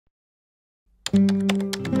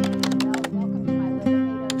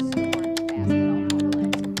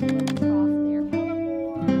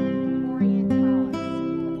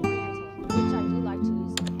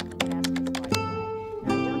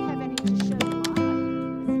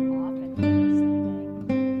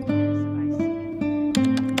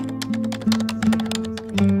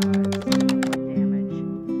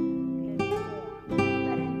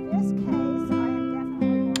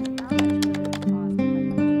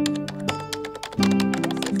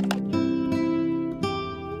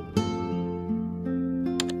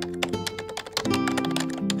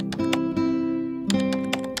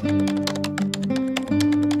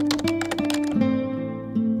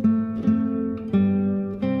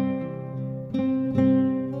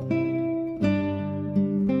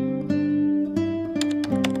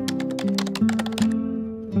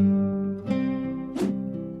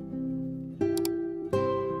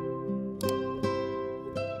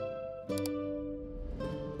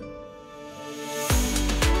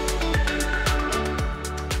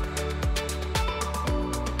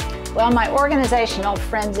Well, my organizational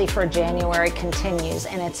frenzy for January continues,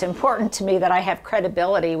 and it's important to me that I have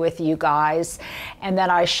credibility with you guys and that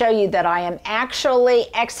I show you that I am actually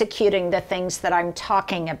executing the things that I'm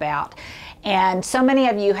talking about. And so many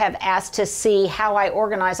of you have asked to see how I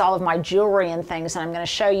organize all of my jewelry and things, and I'm going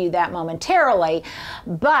to show you that momentarily.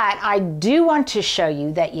 But I do want to show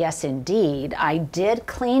you that, yes, indeed, I did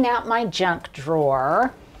clean out my junk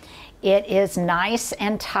drawer. It is nice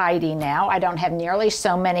and tidy now. I don't have nearly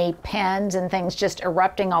so many pens and things just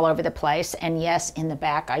erupting all over the place. And yes, in the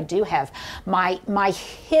back, I do have my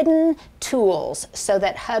hidden tools so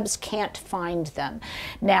that hubs can't find them.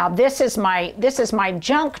 Now, this is my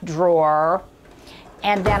junk drawer.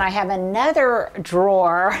 And then I have another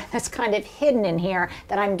drawer that's kind of hidden in here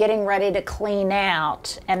that I'm getting ready to clean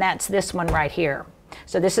out. And that's this one right here.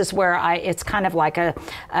 So this is where it's kind of like a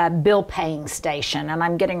bill paying station, and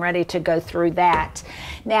I'm getting ready to go through that.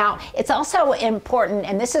 Now, it's also important,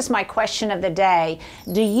 and this is my question of the day,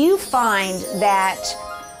 do you find that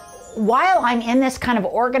while I'm in this kind of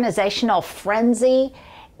organizational frenzy,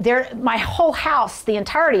 my whole house, the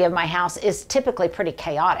entirety of my house is typically pretty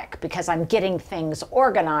chaotic because I'm getting things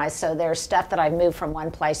organized. So there's stuff that I've moved from one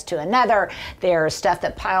place to another. There's stuff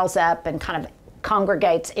that piles up and kind of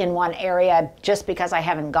congregates in one area just because I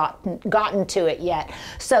haven't gotten to it yet.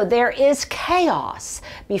 So there is chaos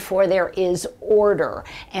before there is order.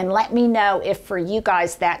 And let me know if for you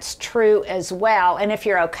guys that's true as well, and if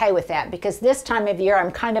you're okay with that, because this time of year I'm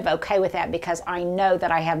kind of okay with that because I know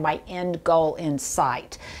that I have my end goal in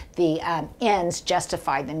sight. The ends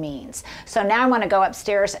justify the means. So now I want to go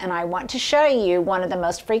upstairs and I want to show you one of the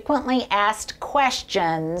most frequently asked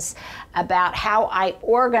questions about how I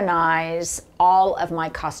organize all of my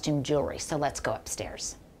costume jewelry. So let's go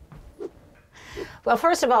upstairs. Well,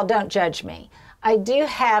 first of all, don't judge me. I do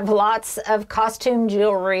have lots of costume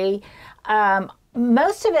jewelry.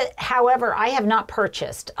 Most of it, however, I have not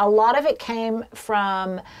purchased. A lot of it came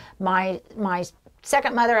from my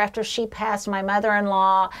second mother after she passed, my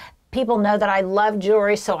mother-in-law. People know that I love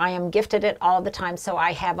jewelry, so I am gifted it all the time, so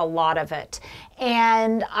I have a lot of it.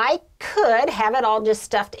 And I could have it all just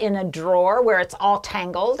stuffed in a drawer where it's all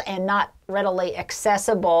tangled and not readily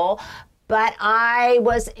accessible. But I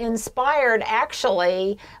was inspired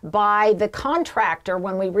actually by the contractor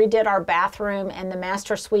when we redid our bathroom and the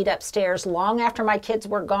master suite upstairs long after my kids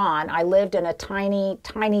were gone. I lived in a tiny,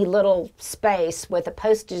 tiny little space with a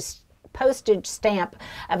postage stamp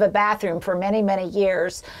of a bathroom for many, many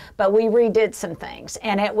years, but we redid some things.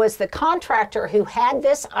 And it was the contractor who had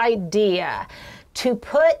this idea to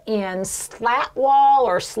put in slat wall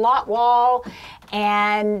or slot wall,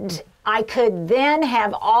 and I could then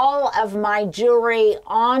have all of my jewelry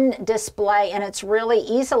on display, and it's really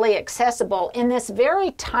easily accessible in this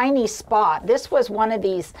very tiny spot. This was one of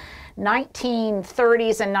these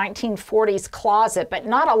 1930s and 1940s closet, but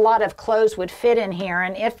not a lot of clothes would fit in here,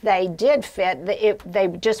 and if they did fit, they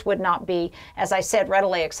just would not be, as I said,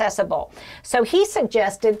 readily accessible. So he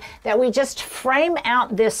suggested that we just frame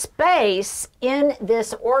out this space in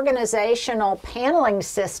this organizational paneling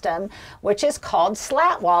system, which is called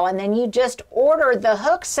slat wall, and then you just order the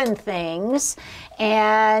hooks and things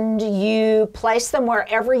and you place them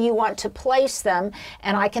wherever you want to place them,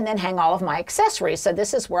 and I can then hang all of my accessories. So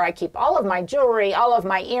this is where I keep all of my jewelry, all of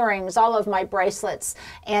my earrings, all of my bracelets,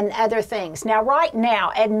 and other things. Now, right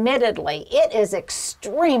now, admittedly, it is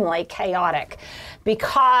extremely chaotic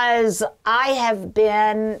because I have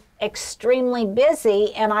been extremely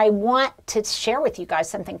busy and I want to share with you guys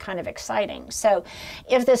something kind of exciting. So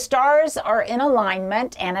if the stars are in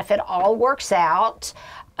alignment and if it all works out,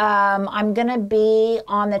 I'm going to be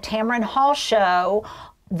on the Tamron Hall show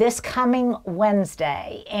this coming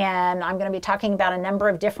Wednesday, and I'm going to be talking about a number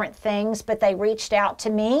of different things, but they reached out to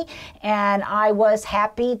me and I was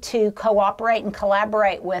happy to cooperate and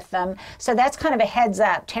collaborate with them. So that's kind of a heads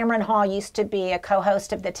up. Tamron Hall used to be a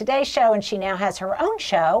co-host of the Today Show, and she now has her own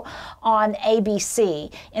show on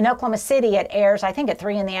ABC. In Oklahoma City, it airs, I think, at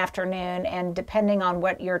 3 in the afternoon, and depending on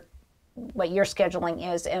what your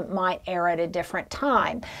scheduling is, it might air at a different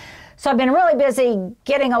time. So I've been really busy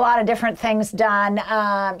getting a lot of different things done,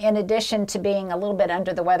 in addition to being a little bit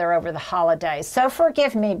under the weather over the holidays. So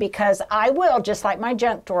forgive me, because I will, just like my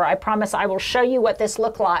junk drawer, I promise I will show you what this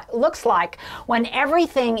looks like when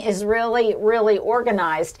everything is really, really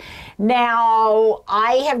organized. Now,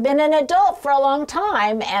 I have been an adult for a long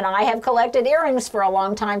time, and I have collected earrings for a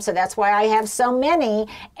long time, so that's why I have so many,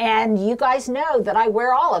 and you guys know that I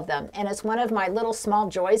wear all of them. And it's one of my little small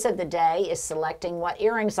joys of the day is selecting what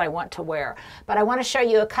earrings I want to wear. But I want to show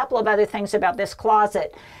you a couple of other things about this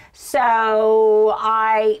closet. So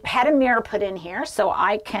I had a mirror put in here so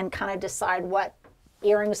I can kind of decide what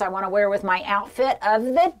earrings I want to wear with my outfit of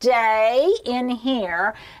the day in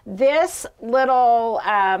here. This little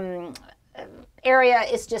area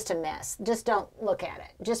is just a mess. Just don't look at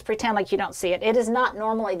it. Just pretend like you don't see it. It is not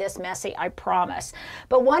normally this messy, I promise.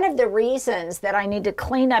 But one of the reasons that I need to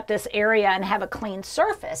clean up this area and have a clean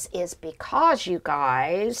surface is because, you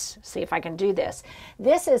guys, see if I can do this.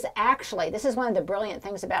 This is one of the brilliant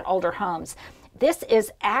things about older homes. This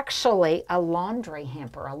is actually a laundry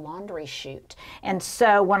hamper, a laundry chute. And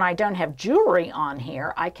so when I don't have jewelry on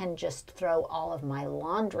here, I can just throw all of my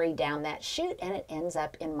laundry down that chute and it ends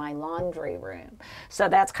up in my laundry room. So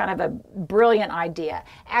that's kind of a brilliant idea.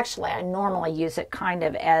 Actually, I normally use it kind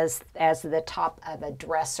of as the top of a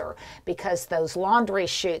dresser because those laundry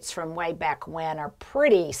chutes from way back when are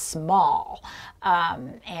pretty small.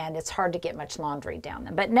 And it's hard to get much laundry down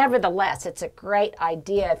them. But nevertheless, it's a great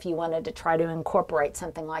idea if you wanted to try to incorporate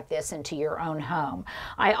something like this into your own home.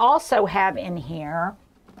 I also have in here,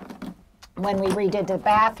 when we redid the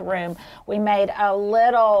bathroom, we made a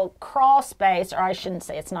little crawl space, or I shouldn't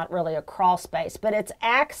say it's not really a crawl space, but it's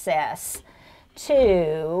access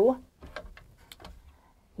to,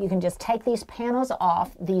 you can just take these panels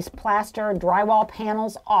off, these plaster drywall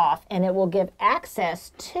panels off, and it will give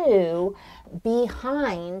access to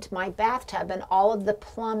behind my bathtub and all of the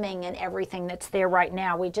plumbing and everything that's there right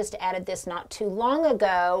now. We just added this not too long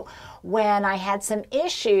ago when I had some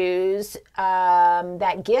issues.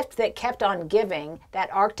 That gift that kept on giving,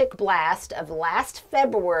 that Arctic blast of last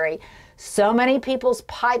February, so many people's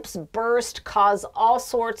pipes burst, caused all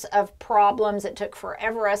sorts of problems. It took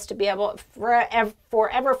forever for us to be able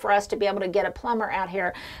to get a plumber out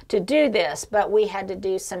here to do this, but we had to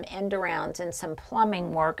do some end arounds and some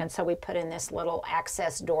plumbing work, and so we put in this little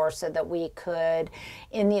access door so that we could,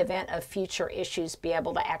 in the event of future issues, be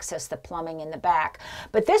able to access the plumbing in the back.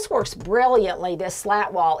 But this works brilliantly, this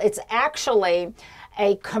slat wall. It's actually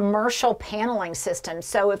a commercial paneling system.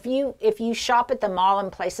 So if you shop at the mall in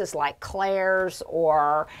places like Claire's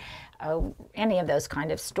or any of those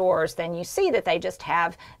kind of stores, then you see that they just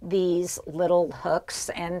have these little hooks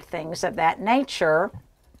and things of that nature,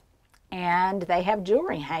 and they have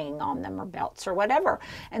jewelry hanging on them or belts or whatever.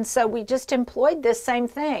 And so we just employed this same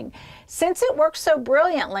thing. Since it works so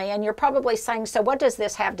brilliantly, and you're probably saying, so what does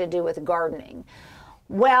this have to do with gardening?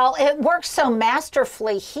 Well, it works so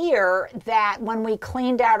masterfully here that when we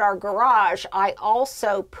cleaned out our garage, I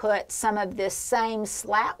also put some of this same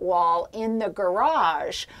slat wall in the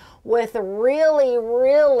garage with really,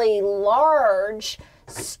 really large,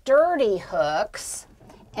 sturdy hooks.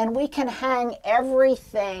 And we can hang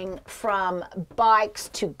everything from bikes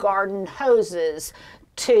to garden hoses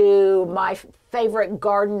to my favorite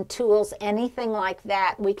garden tools, anything like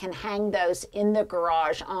that. We can hang those in the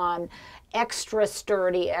garage on extra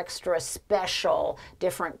sturdy, extra special,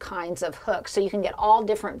 different kinds of hooks. So you can get all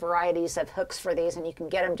different varieties of hooks for these, and you can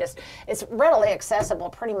get them it's readily accessible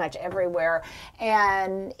pretty much everywhere.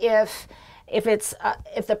 And if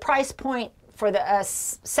the price point for the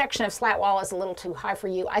section of slat wall is a little too high for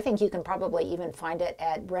you, I think you can probably even find it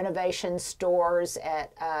at renovation stores,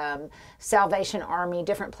 at Salvation Army,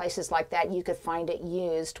 different places like that. You could find it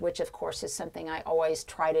used, which of course is something I always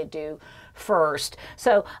try to do first.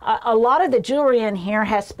 So a lot of the jewelry in here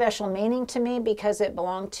has special meaning to me because it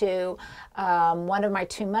belonged to one of my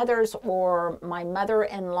two mothers or my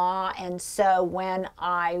mother-in-law, and so when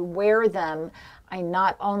I wear them, I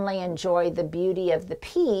not only enjoy the beauty of the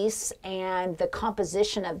piece and the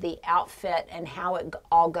composition of the outfit and how it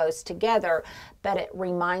all goes together, but it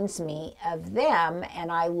reminds me of them,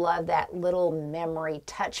 and I love that little memory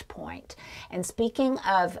touch point. And speaking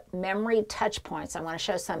of memory touch points, I want to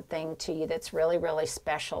show something to you that's really, really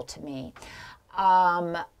special to me.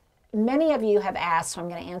 Many of you have asked, so I'm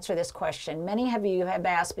going to answer this question. Many of you have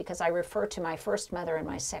asked because I refer to my first mother and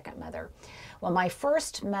my second mother. Well, my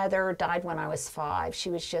first mother died when I was 5. She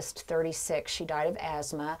was just 36. She died of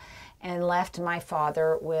asthma and left my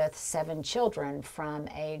father with 7 children from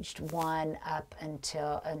aged 1 up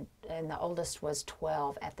until, and the oldest was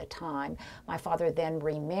 12 at the time. My father then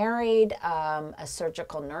remarried a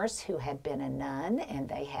surgical nurse who had been a nun, and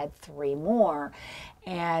they had 3 more.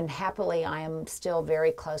 And happily, I am still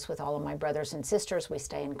very close with all of my brothers and sisters. We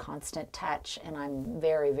stay in constant touch, and I'm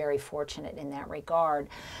very, very fortunate in that regard.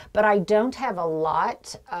 But I don't have a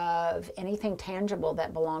lot of anything tangible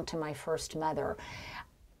that belonged to my first mother.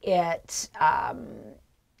 It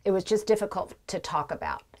was just difficult to talk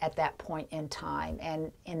about at that point in time.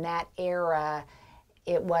 And in that era,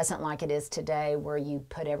 it wasn't like it is today where you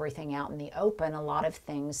put everything out in the open. A lot of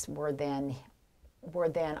things were then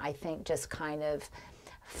I think, just kind of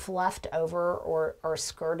fluffed over or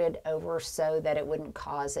skirted over so that it wouldn't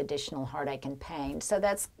cause additional heartache and pain. So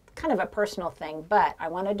that's kind of a personal thing, but I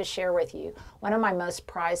wanted to share with you one of my most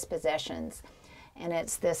prized possessions, and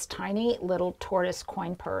it's this tiny little tortoise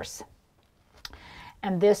coin purse.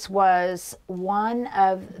 And this was one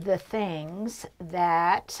of the things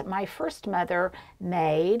that my first mother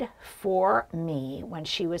made for me when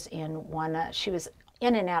she was she was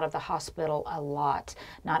in and out of the hospital a lot,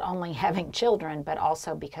 not only having children, but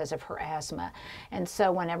also because of her asthma. And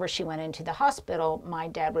so whenever she went into the hospital, my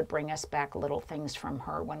dad would bring us back little things from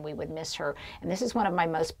her when we would miss her. And this is one of my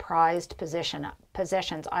most prized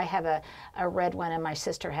possessions. I have a red one, and my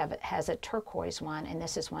sister has a turquoise one, and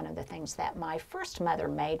this is one of the things that my first mother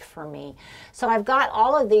made for me. So I've got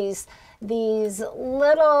all of these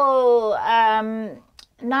little,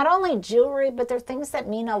 not only jewelry, but they're things that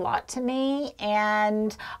mean a lot to me.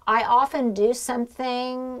 And I often do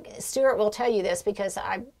something, Stuart will tell you this because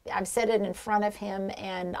I've said it in front of him,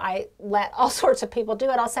 and I let all sorts of people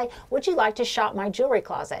do it. I'll say, would you like to shop my jewelry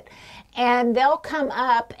closet? And they'll come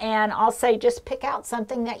up and I'll say, just pick out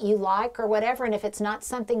something that you like or whatever. And if it's not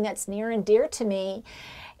something that's near and dear to me,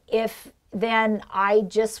 then I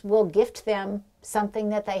just will gift them something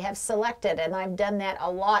that they have selected. And I've done that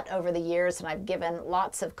a lot over the years, and I've given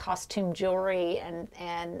lots of costume jewelry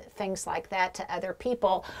and things like that to other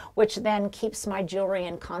people, which then keeps my jewelry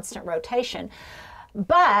in constant rotation.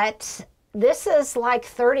 But this is like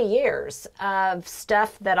 30 years of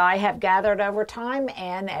stuff that I have gathered over time,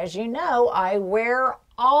 and as you know, I wear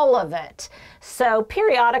all of it. So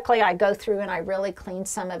periodically I go through and I really clean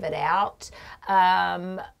some of it out.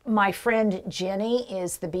 My friend Jenny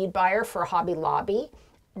is the bead buyer for Hobby Lobby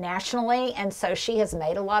nationally, and so she has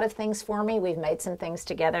made a lot of things for me. We've made some things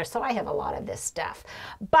together, so I have a lot of this stuff.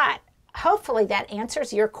 But hopefully that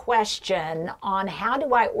answers your question on how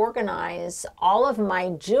do I organize all of my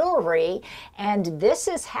jewelry, and this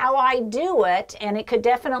is how I do it. And it could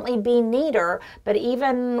definitely be neater, but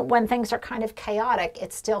even when things are kind of chaotic,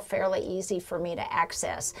 it's still fairly easy for me to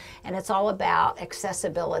access. And it's all about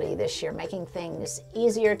accessibility this year, making things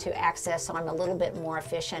easier to access so I'm a little bit more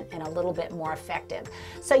efficient and a little bit more effective.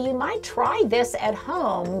 So you might try this at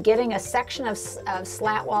home, getting a section of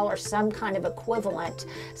slat wall or some kind of equivalent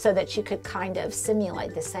so that you could kind of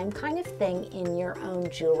simulate the same kind of thing in your own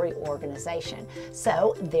jewelry organization.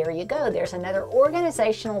 So there you go. There's another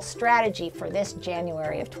organizational strategy for this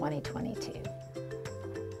January of 2022.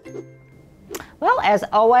 Well, as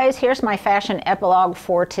always, here's my fashion epilogue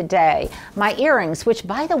for today. My earrings, which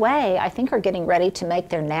by the way, I think are getting ready to make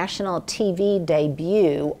their national TV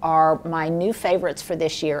debut, are my new favorites for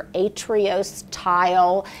this year. Atrios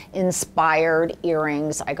tile inspired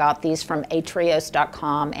earrings. I got these from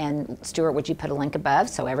atrios.com, and Stuart, would you put a link above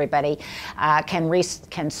so everybody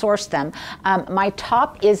can source them. My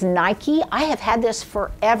top is Nike. I have had this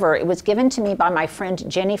forever. It was given to me by my friend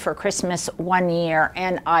Jenny for Christmas one year,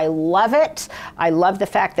 and I love it. I love the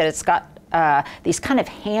fact that it's got these kind of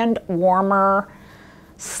hand warmer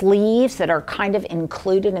sleeves that are kind of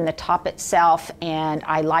included in the top itself, and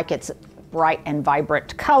I like its bright and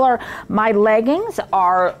vibrant color. My leggings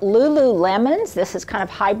are Lululemons. This is kind of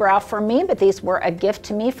highbrow for me, but these were a gift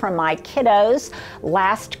to me from my kiddos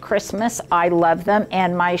last Christmas. I love them.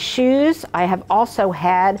 And my shoes I have also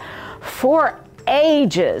had for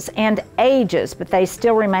ages and ages, but they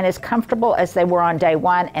still remain as comfortable as they were on day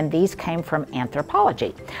one, and these came from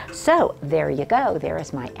Anthropologie. So there you go. There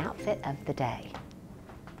is my outfit of the day.